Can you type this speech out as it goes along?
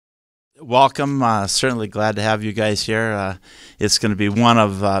Welcome. Certainly glad to have you guys here. It's going to be one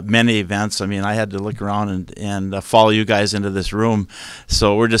of many events. I mean, I had to look around and follow you guys into this room.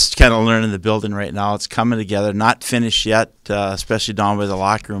 So we're just kind of learning the building right now. It's coming together. Not finished yet, especially down by the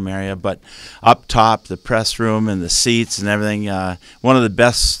locker room area, but up top, the press room and the seats and everything. One of the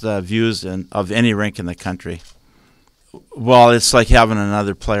best views of any rink in the country. Well, it's like having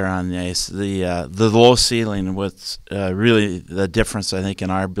another player on the ice. The low ceiling was really the difference, I think, in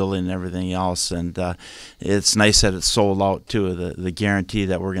our building and everything else. And it's nice that it's sold out too. The guarantee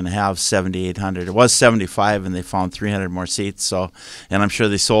that we're going to have 7,800. It was 75, and they found 300 more seats. So, and I'm sure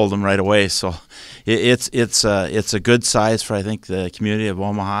they sold them right away. So, it's a good size for, I think, the community of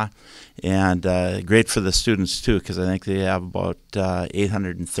Omaha, and great for the students too, because I think they have about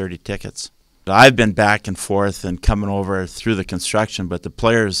 830 tickets. I've been back and forth and coming over through the construction, but the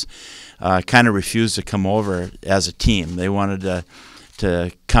players kind of refused to come over as a team. They wanted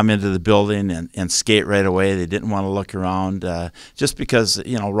to come into the building and skate right away. They didn't want to look around just because,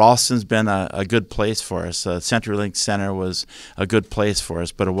 you know, Ralston's been a good place for us. CenturyLink Center was a good place for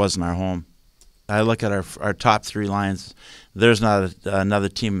us, but it wasn't our home. I look at our top three lines. There's not another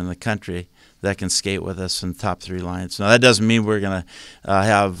team in the country that can skate with us in the top three lines. Now, that doesn't mean we're going to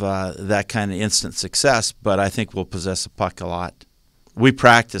have that kind of instant success, but I think we'll possess the puck a lot. We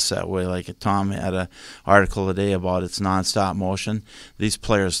practice that way. Like Tom had an article today about its nonstop motion. These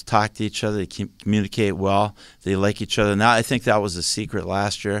players talk to each other. They communicate well. They like each other. Now, I think that was the secret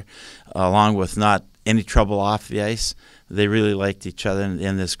last year, along with not any trouble off the ice. They really liked each other, and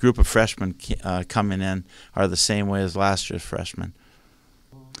this group of freshmen coming in are the same way as last year's freshmen.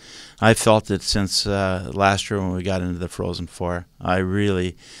 I felt it since last year when we got into the Frozen Four. I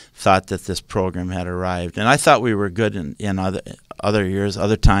really thought that this program had arrived. And I thought we were good in other years,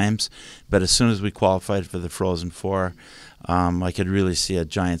 other times, but as soon as we qualified for the Frozen Four, I could really see a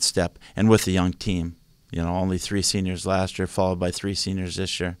giant step. And with a young team, you know, only 3 seniors last year, followed by 3 seniors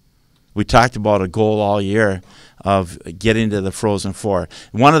this year. We talked about a goal all year of getting to the Frozen Four.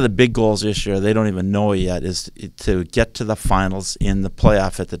 One of the big goals this year, they don't even know yet, is to get to the finals in the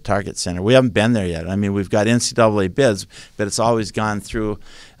playoff at the Target Center. We haven't been there yet. I mean, we've got NCAA bids, but it's always gone through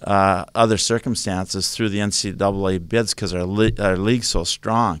other circumstances through the NCAA bids because our league's so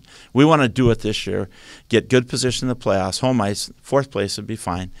strong. We want to do it this year, get good position in the playoffs, home ice, 4th place would be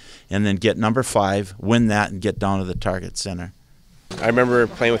fine, and then get number 5, win that, and get down to the Target Center. I remember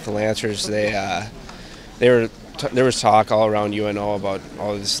playing with the Lancers. There was talk all around UNO about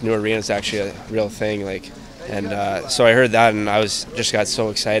this new arena is actually a real thing. So I heard that, and I just got so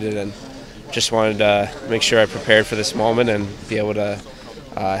excited and just wanted to make sure I prepared for this moment and be able to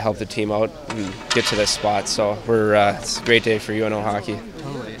help the team out and get to this spot. So it's a great day for UNO hockey.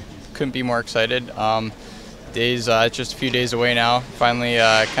 Totally. Couldn't be more excited. It's just a few days away now. Finally,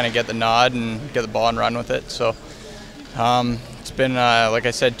 kind of get the nod and get the ball and run with it. So. It's been, like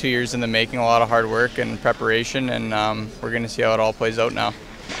I said, 2 years in the making, a lot of hard work and preparation, and we're going to see how it all plays out now.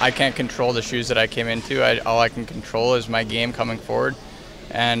 I can't control the shoes that I came into. All I can control is my game coming forward,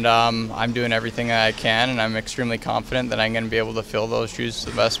 and I'm doing everything that I can, and I'm extremely confident that I'm going to be able to fill those shoes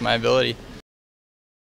to the best of my ability.